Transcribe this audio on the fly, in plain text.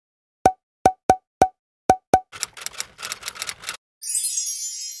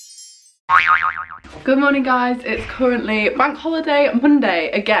Good morning guys, it's currently bank holiday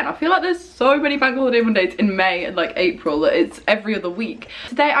Monday again. I feel like there's so many bank holiday Mondays in May and like April that it's every other week.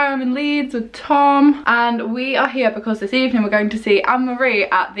 Today I am in Leeds with Tom and we are here because this evening we're going to see Anne-Marie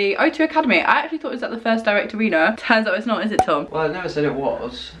at the O2 Academy. I actually thought it was at the First Direct Arena. Turns out it's not, is it Tom? Well, I never said it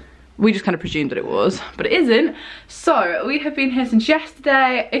was. We just kind of presumed that it was, but it isn't. So we have been here since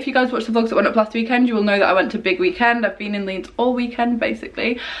yesterday. If you guys watched the vlogs that went up last weekend, you will know that I went to Big Weekend. I've been in Leeds all weekend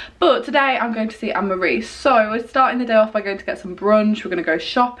basically, but today I'm going to see Anne-Marie. So we're starting the day off by going to get some brunch. We're going to go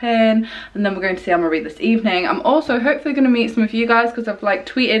shopping and then we're going to see Anne-Marie this evening. I'm also hopefully going to meet some of you guys because I've like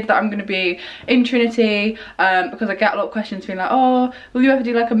tweeted that I'm going to be in Trinity because I get a lot of questions being like, oh, will you ever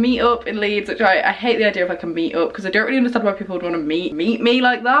do like a meet up in Leeds? Which I hate the idea of like a meet up because I don't really understand why people would want to meet me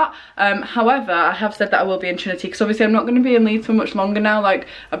like that. However, I have said that I will be in Trinity because obviously I'm not going to be in Leeds for much longer now. Like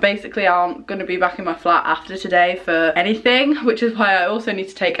I basically aren't going to be back in my flat after today for anything, which is why I also need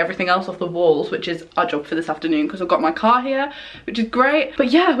to take everything else off the walls, which is our job for this afternoon because I've got my car here, which is great.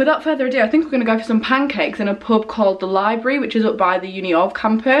 But yeah, without further ado, I think we're going to go for some pancakes in a pub called The Library, which is up by the Uni of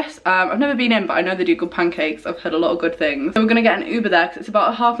campus. I've never been in, but I know they do good pancakes. I've heard a lot of good things. So we're going to get an Uber there because it's about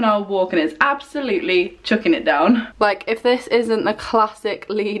a half-an-hour walk and it's absolutely chucking it down. Like if this isn't the classic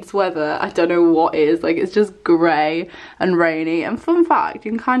Leeds weather, I don't know what is. Like it's just grey and rainy. And fun fact,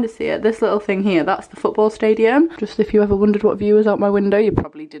 you can kind of see it, this little thing here, that's the football stadium. Just if you ever wondered what view was out my window, you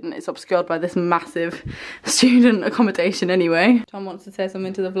probably didn't. It's obscured by this massive student accommodation anyway. Tom wants to say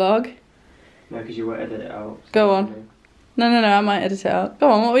something to the vlog. No, because you won't edit it out. Go on. No, I might edit it out.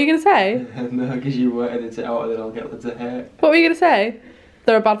 Go on, what were you going to say? No, because you won't edit it out and then I'll get them to hate. What were you going to say?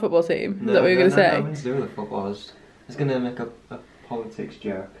 They're a bad football team? Is that what you were going to say? Nothing to do with the football. I was going to make a politics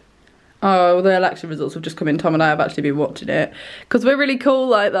joke. Oh, well, the election results have just come in. Tom and I have actually been watching it because we're really cool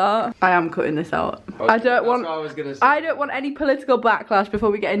like that. I am cutting this out. I don't want any political backlash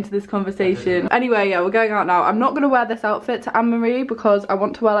before we get into this conversation. Anyway, yeah, we're going out now. I'm not going to wear this outfit to Anne-Marie because I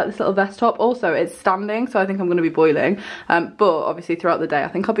want to wear like this little vest top. Also, it's standing, so I think I'm going to be boiling. But obviously throughout the day, I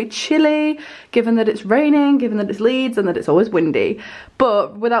think I'll be chilly, given that it's raining, given that it's Leeds and that it's always windy.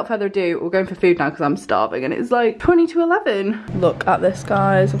 But without further ado, we're going for food now because I'm starving and it's like 20 to 11. Look at this,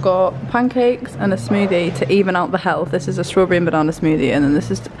 guys. I've got pancakes and a smoothie to even out the health. This is a strawberry and banana smoothie and then this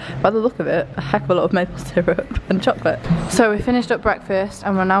is, by the look of it, a heck of a lot of maple syrup and chocolate. So we finished up breakfast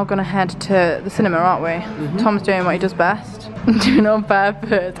and we're now going to head to the cinema, aren't we? Tom's doing what he does best. Doing on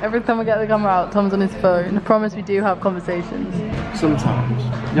barefoot. Every time we get the camera out, Tom's on his phone. I promise we do have conversations.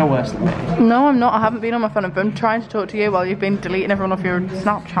 Sometimes. You're worse than me. No, I'm not. I haven't been on my phone. I've been trying to talk to you while you've been deleting everyone off your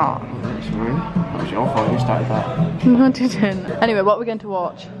Snapchat. Oh, that's rude. That was your fault. You started that. No, I didn't. Anyway, what are we going to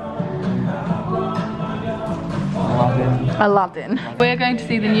watch? Aladdin. We're going to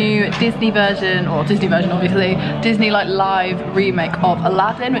see the new Disney version, or Disney version obviously, Disney like live remake of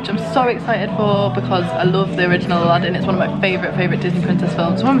Aladdin, which I'm so excited for because I love the original Aladdin. It's one of my favourite Disney princess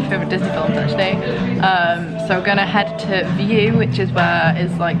films. It's one of my favourite Disney films actually. So we're gonna head to View, which is where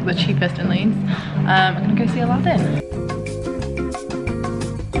is like the cheapest in Leeds. I'm gonna go see Aladdin.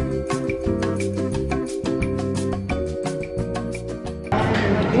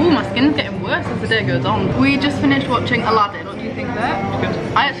 Ooh, my skin's getting worse as the day goes on. We just finished watching Aladdin. What do you think of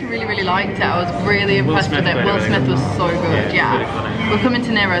it? I actually really liked it. I was really impressed with it. Will Smith was so good, yeah. We're coming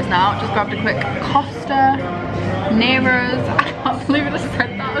to Nero's now. Just grabbed a quick Costa. Nero's. I can't believe I just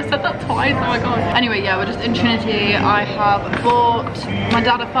said that. I said that twice, oh my god. Anyway, yeah, we're just in Trinity. I have bought my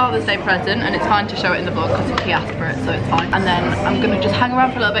dad a Father's Day present and it's fine to show it in the vlog because he asked for it, so it's fine. And then I'm gonna just hang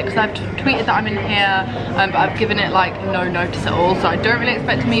around for a little bit because I've tweeted that I'm in here, but I've given it like no notice at all, so I don't really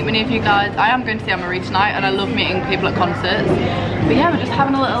expect to meet many of you guys. I am going to see Anne-Marie tonight and I love meeting people at concerts. But yeah, we're just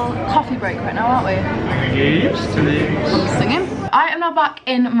having a little coffee break right now, aren't we? Yes, I'm singing. I am now back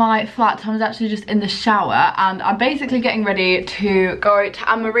in my flat. Tom's actually just in the shower and I'm basically getting ready to go to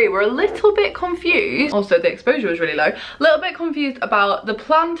Anne-Marie. We're a little bit confused. Also, the exposure was really low. A little bit confused about the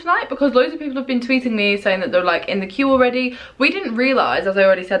plan tonight because loads of people have been tweeting me saying that they're like in the queue already. We didn't realise, as I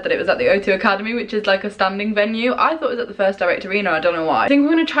already said, that it was at the O2 Academy, which is like a standing venue. I thought it was at the First Direct Arena. I don't know why. I think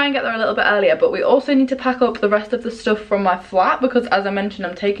we're going to try and get there a little bit earlier, but we also need to pack up the rest of the stuff from my flat because, as I mentioned,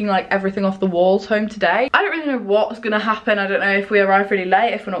 I'm taking like everything off the walls home today. I don't really know what's going to happen. I don't know if we arrive really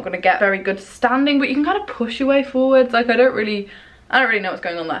late, if we're not going to get very good standing, but you can kind of push your way forwards. Like I don't really know what's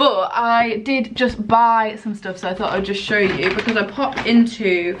going on there. But I did just buy some stuff, so I thought I'd just show you because I popped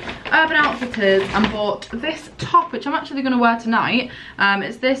into Urban Outfitters and bought this top, which I'm actually going to wear tonight.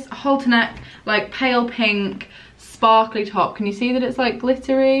 It's this halter neck, like pale pink sparkly top. Can you see that it's like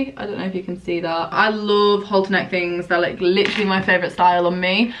glittery? I don't know if you can see that. I love halter neck things. They're like literally my favourite style on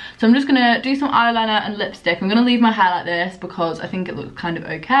me. So I'm just gonna do some eyeliner and lipstick. I'm gonna leave my hair like this because I think it looks kind of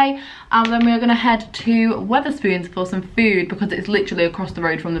okay. And then we are gonna head to Wetherspoons for some food because it's literally across the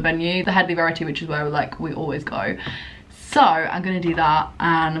road from the venue, the Headley Verity, which is where we always go. So I'm gonna do that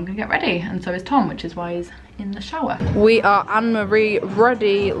and I'm gonna get ready, and so is Tom, which is why he's in the shower. We are Anne-Marie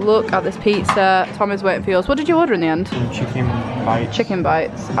ready. Look at this pizza. Tom is waiting for yours. What did you order in the end? Chicken bites. Chicken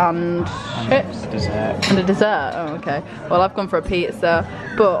bites and chips. A dessert. And a dessert. Oh, okay. Well, I've gone for a pizza,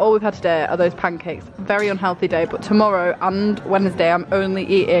 but all we've had today are those pancakes. Very unhealthy day, but tomorrow and Wednesday I'm only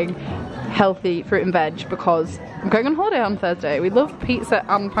eating healthy fruit and veg because I'm going on holiday on Thursday. We love pizza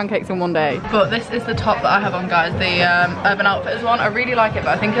and pancakes in one day. But this is the top that I have on, guys, the Urban Outfitters one. I really like it,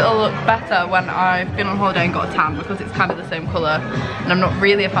 but I think it'll look better when I've been on holiday and got a tan because it's kind of the same colour, and I'm not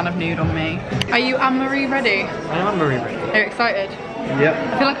really a fan of nude on me. Are you Anne-Marie ready? I am Anne-Marie ready. Are you excited? Yep.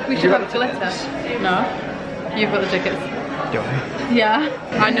 I feel like we should have glitter. No? You've got the tickets. Do I? Yeah,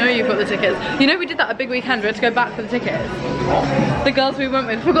 I know you've got the tickets. You know we did that a big weekend, we had to go back for the tickets. The girls we went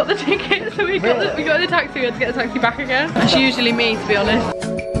with forgot the tickets, so we got in the taxi, we had to get the taxi back again. It's usually me, to be honest.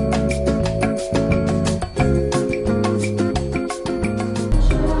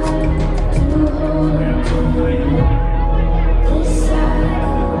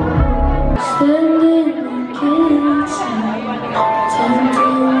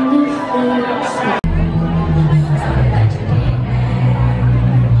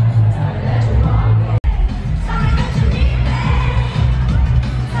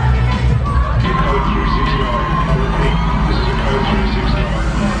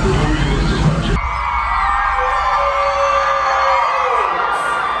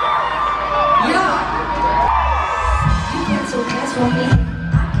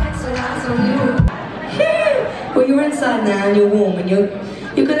 Well, you're inside now and you're warm and you're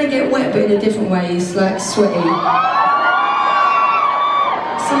gonna get wet, but in a different way. It's like sweaty.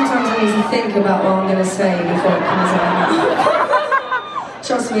 Sometimes I need to think about what I'm gonna say before it comes out.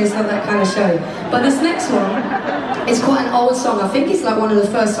 Trust me, it's not that kind of show. But this next one is quite an old song. I think it's like one of the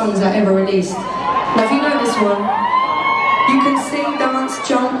first songs I ever released. Now, if you know this one, you can sing, dance,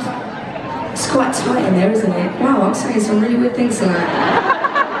 jump. It's quite tight in there, isn't it? Wow, I'm saying some really weird things tonight.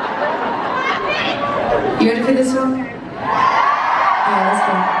 You ready for this one? Alright, let's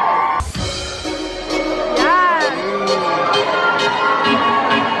go. Yeah!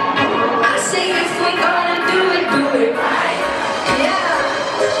 I say if we're gonna do it right. Yeah!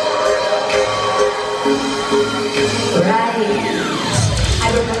 Right. I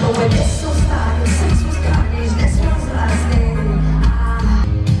remember when this all started, sex was garbage, this was lasting.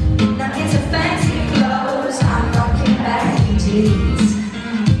 Not into fancy clothes, I'm rocking baggy jeans.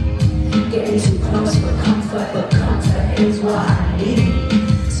 Getting too close for comfort, but comfort is what I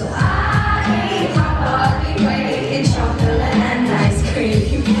need. So I eat my body weight in chocolate and ice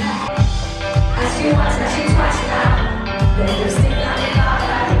cream. Ask you once and she twice now. Then you stick on it all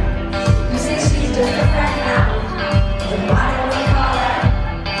right. You say she's just a friend now. Then why don't we call her?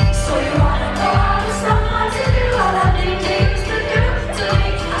 So you wanna go out with someone to do all the things you used to do to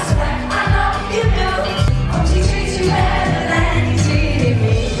me? I swear I know you do. Hope she treats you better than you treated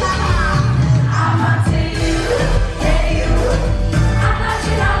me.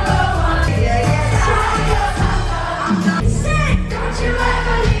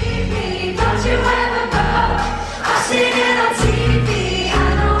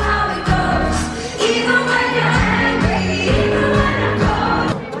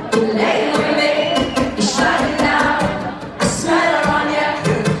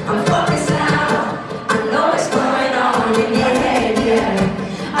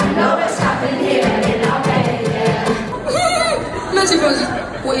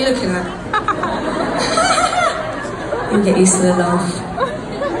 What are you looking at? You'll get used to the laugh.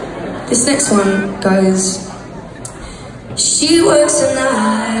 This next one goes. She works the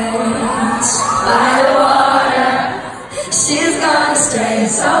nights by the water. She's gonna stay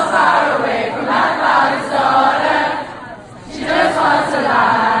so far away from my father's daughter. She just wants a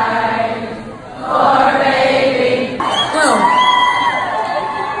life for a baby. Well,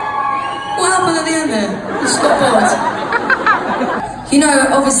 what happened at the end there? You just got bored. You know,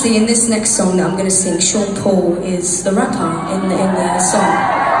 obviously in this next song that I'm going to sing, Sean Paul is the rapper in the song.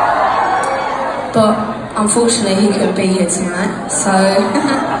 But unfortunately he couldn't be here tonight, so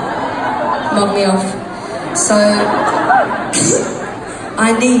mug me off. So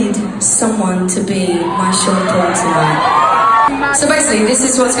I need someone to be my Sean Paul tonight. So basically this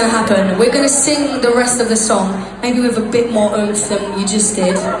is what's going to happen. We're going to sing the rest of the song, maybe with a bit more oomph than you just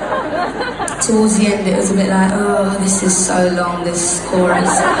did. towards the end it was a bit like, oh, this is so long, this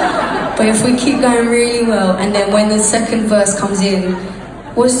chorus. But if we keep going really well, and then when the second verse comes in,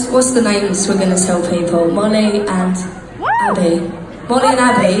 what's the names we're going to tell people? Molly and Abby. Molly and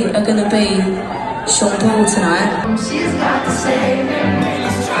Abby are going to be Sean Paul tonight. She's got the same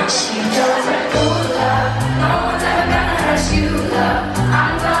she doesn't know love. No one's ever gonna hurt you, love.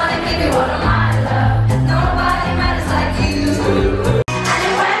 I'm gonna give you all of my love. Nobody matters like you. And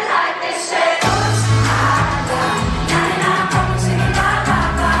it went like this, say, oops, I love. 99 problems singing bye,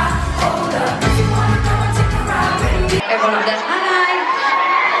 bye, bye. Hold up, if you wanna go and take a ride with me. Everyone up there, hi.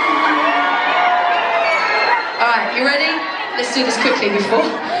 Alright, you ready? Let's do this quickly before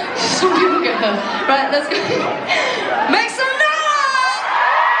some people get hurt. Right, let's go. Make some noise!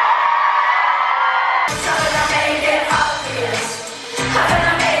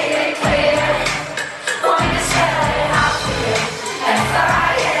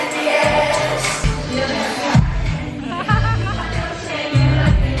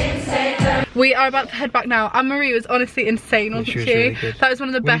 We are about to head back now. Anne-Marie was honestly insane, wasn't she? Really good. That was one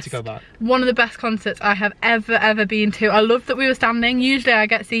of the best. Need to go back. One of the best concerts I have ever been to. I love that we were standing. Usually I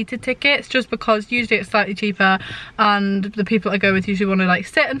get seated tickets just because usually it's slightly cheaper, and the people I go with usually want to like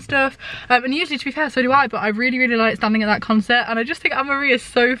sit and stuff. And usually, to be fair, so do I. But I really like standing at that concert, and I just think Anne-Marie is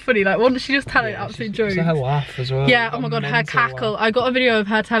so funny. Like, wasn't she just telling absolute jokes? Her laugh as well. Yeah. Oh my god, her cackle. I got a video of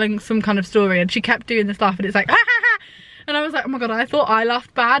her telling some kind of story, and she kept doing this laugh, and it's like. And I was like, oh my god, I thought I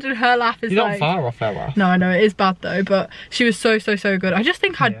laughed bad, and her laugh is You're like... not far off her laugh. No, I know, it is bad though, but she was so good. I just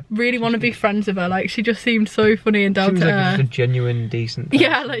think I really want to be friends with her. Like, she just seemed so funny and down to earth. She was like just a genuine, decent person.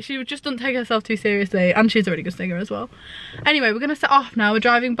 Yeah, like she just doesn't take herself too seriously, and she's a really good singer as well. Anyway, we're going to set off now. We're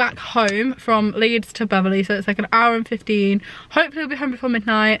driving back home from Leeds to Beverley, so it's like an hour and 15. Hopefully we'll be home before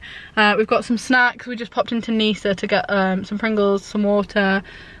midnight. We've got some snacks. We just popped into Nisa to get some Pringles, some water,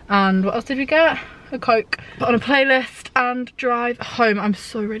 and what else did we get? A Coke. Put on a playlist and drive home. I'm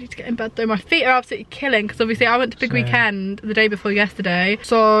so ready to get in bed though. My feet are absolutely killing because obviously I went to Big Weekend the day before yesterday,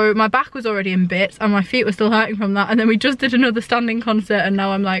 so my back was already in bits and my feet were still hurting from that, and then we just did another standing concert and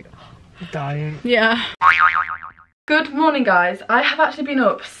now I'm like dying. Yeah. Good morning guys. I have actually been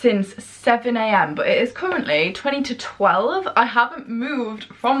up since 7 AM, but it is currently 20 to 12. I haven't moved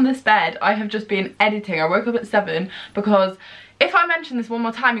from this bed. I have just been editing. I woke up at 7 because if I mention this one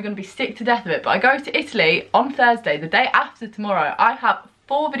more time, you're going to be sick to death of it, but I go to Italy on Thursday, the day after tomorrow. I have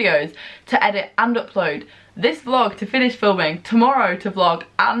 4 videos to edit and upload. This vlog to finish filming, tomorrow to vlog,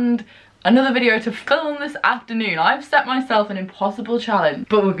 and another video to film this afternoon. I've set myself an impossible challenge,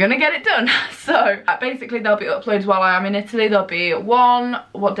 but we're gonna get it done. So basically there'll be uploads while I am in Italy. There'll be one,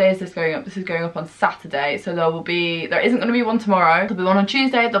 what day is this going up? This is going up on Saturday, so there isn't gonna be one tomorrow. There'll be one on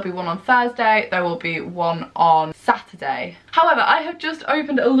Tuesday, there'll be one on Thursday, there will be one on Saturday. However, I have just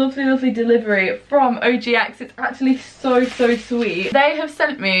opened a lovely delivery from OGX. It's actually so sweet. They have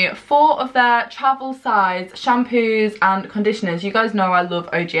sent me 4 of their travel size shampoos and conditioners. You guys know I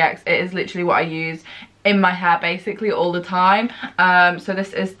love OGX. It is literally what I use in my hair basically all the time. So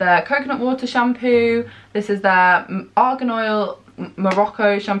this is their coconut water shampoo, this is their argan oil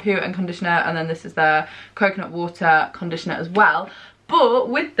Morocco shampoo and conditioner, and then this is their coconut water conditioner as well. But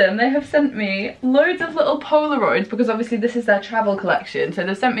with them, they have sent me loads of little Polaroids because obviously this is their travel collection. So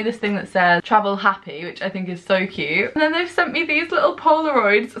they've sent me this thing that says travel happy, which I think is so cute. And then they've sent me these little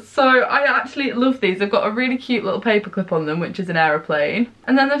Polaroids. So I actually love these. They've got a really cute little paperclip on them, which is an aeroplane.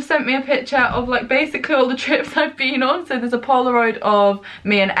 And then they've sent me a picture of like basically all the trips I've been on. So there's a Polaroid of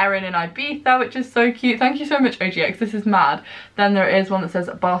me and Erin in Ibiza, which is so cute. Thank you so much, OGX. This is mad. Then there is one that says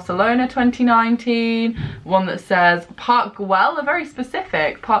Barcelona 2019. One that says Park Güell, a very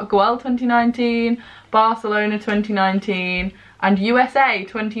specific, Park Güell 2019, Barcelona 2019, and USA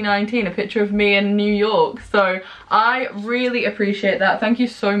 2019, a picture of me in New York. So I really appreciate that. Thank you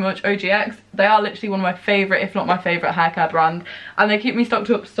so much, OGX. They are literally one of my favourite, if not my favourite hair care brand, and they keep me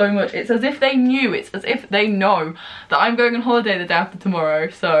stocked up so much. It's as if they knew, it's as if they know that I'm going on holiday the day after tomorrow.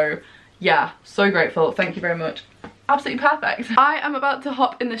 So yeah, so grateful. Thank you very much. Absolutely perfect. I am about to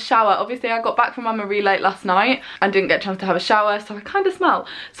hop in the shower. Obviously I got back from Anne-Marie late last night and didn't get a chance to have a shower, so I kind of smell.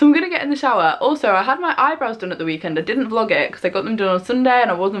 So I'm gonna get in the shower. Also, I had my eyebrows done at the weekend. I didn't vlog it because I got them done on Sunday and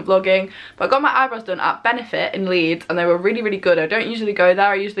I wasn't vlogging, but I got my eyebrows done at Benefit in Leeds and they were really good. I don't usually go there.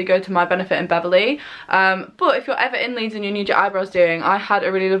 I usually go to my Benefit in Beverley. But if you're ever in Leeds and you need your eyebrows doing, I had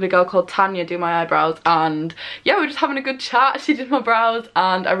a really lovely girl called Tanya do my eyebrows, and yeah, we were just having a good chat. She did my brows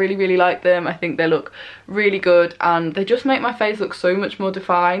and I really like them. I think they look really good, and and they just make my face look so much more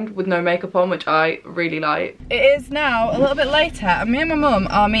defined with no makeup on, which I really like. It is now a little bit later and me and my mum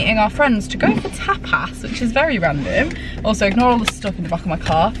are meeting our friends to go for tapas, which is very random. Also, ignore all the stuff in the back of my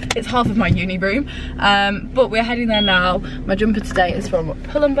car. It's half of my uni room. But we're heading there now. My jumper today is from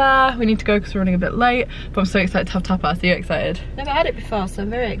Pull&Bear. We need to go because we're running a bit late, but I'm so excited to have tapas. Are you excited? Never had it before, so I'm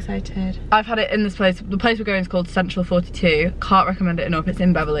very excited. I've had it in this place. The place we're going is called Central 42. Can't recommend it enough. It's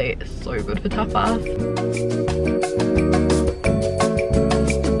in Beverley. It's so good for tapas.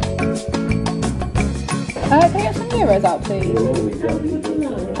 Can I get some euros out, please?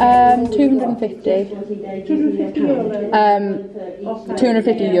 250.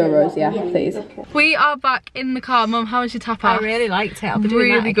 250 euros, yeah, please. We are back in the car. Mum, how was your tapas? I really liked it. I'll be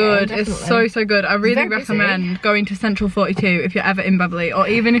doing really that again, good. definitely. It's so, so good. I really recommend going to Central 42 if you're ever in Beverley, or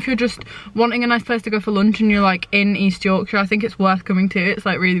even if you're just wanting a nice place to go for lunch and you're like in East Yorkshire. I think it's worth coming to. It's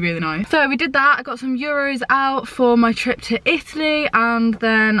like really, really nice. So we did that. I got some euros out for my trip to Italy, and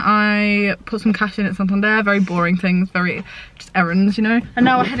then I put some cash in at Santander. Very boring things, very just errands, you know. And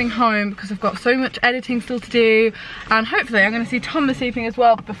now we're heading home because I've got so much editing still to do, and hopefully I'm going to see Tom this evening as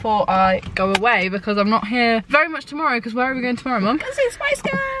well before I go away, because I'm not here very much tomorrow. Because where are we going tomorrow, Mum? Going to see the Spice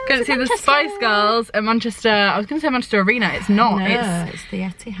Girls. Going to see the Spice Girls at Manchester. I was going to say Manchester Arena. It's not. No, it's the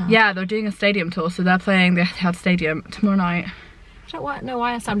Etihad. Yeah, they're doing a stadium tour, so they're playing the Etihad Stadium tomorrow night. I don't know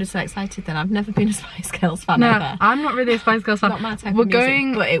why I sounded so excited then. I've never been a Spice Girls fan No, ever. I'm not really a Spice Girls fan. Not my type of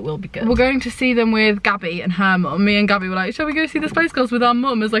music, but it will be good. We're going to see them with Gabby and her mum. Me and Gabby were like, shall we go see the Spice Girls with our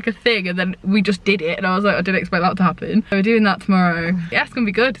mum as like a thing? And then we just did it, and I was like, I didn't expect that to happen. So we're doing that tomorrow. Yeah, it's gonna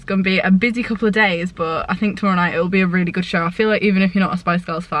be good. It's gonna be a busy couple of days, but I think tomorrow night it'll be a really good show. I feel like even if you're not a Spice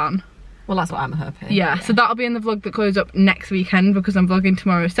Girls fan. Well, that's what I'm hoping. Yeah, so that'll be in the vlog that goes up next weekend, because I'm vlogging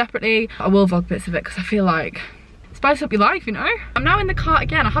tomorrow separately. I will vlog bits of it because I feel like spice up your life, you know. I'm now in the car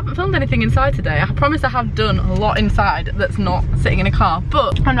again. I haven't filmed anything inside today. I promise I have done a lot inside that's not sitting in a car,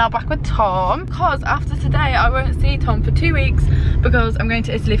 but I'm now back with Tom, because after today I won't see Tom for 2 weeks, because I'm going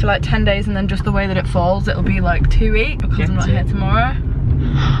to Italy for like 10 days, and then just the way that it falls it'll be like 2 weeks because I'm not here tomorrow.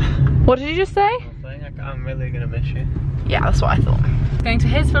 What did you just say? I'm really gonna miss you. Yeah, that's what I thought. Going to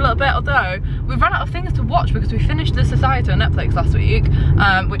his for a little bit, although we've run out of things to watch because we finished The Society on Netflix last week,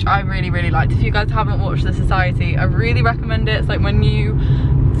 which I really, really liked. If you guys haven't watched The Society, I really recommend it. It's like my new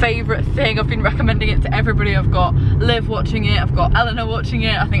favourite thing. I've been recommending it to everybody. I've got Liv watching it, I've got Eleanor watching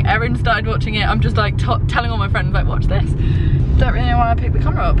it, I think Erin started watching it. I'm just like telling all my friends, like, watch this. Don't really know why I picked the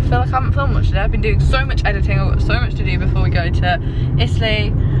camera up. I feel like I haven't filmed much today. I've been doing so much editing. I've got so much to do before we go to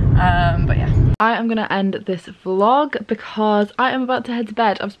Italy. But yeah, I am gonna end this vlog because I am about to head to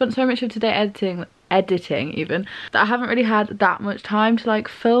bed. I've spent so much of today editing even, that I haven't really had that much time to like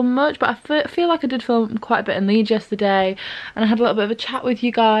film much, but I feel like I did film quite a bit in Leeds yesterday, and I had a little bit of a chat with you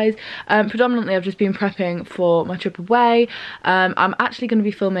guys. Predominantly I've just been prepping for my trip away. I'm actually going to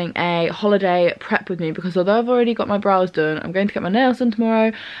be filming a holiday prep with me, because although I've already got my brows done, I'm going to get my nails done tomorrow.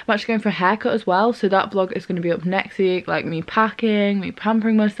 I'm actually going for a haircut as well, so that vlog is going to be up next week, like me packing, me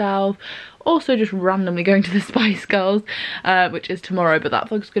pampering myself, also just randomly going to the Spice Girls, which is tomorrow, but that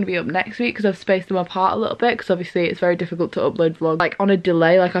vlog's going to be up next week because I've spaced them apart a little bit, because obviously it's very difficult to upload vlogs like on a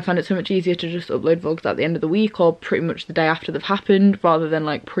delay. Like, I find it so much easier to just upload vlogs at the end of the week or pretty much the day after they've happened, rather than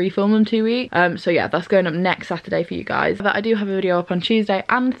like pre-film them 2 weeks. So yeah, that's going up next Saturday for you guys. But I do have a video up on Tuesday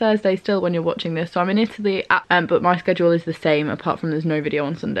and Thursday still when you're watching this, so I'm in Italy but my schedule is the same, apart from there's no video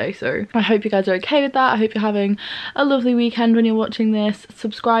on Sunday. So I hope you guys are okay with that. I hope you're having a lovely weekend when you're watching this.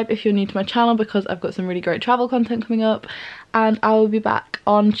 Subscribe if you're new to my channel, because I've got some really great travel content coming up, and I will be back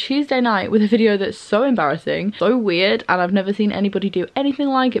on Tuesday night with a video that's so embarrassing, so weird, and I've never seen anybody do anything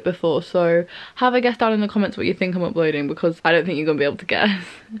like it before. So have a guess down in the comments what you think I'm uploading, because I don't think you're gonna be able to guess.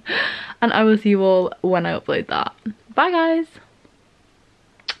 And I will see you all when I upload that. Bye guys.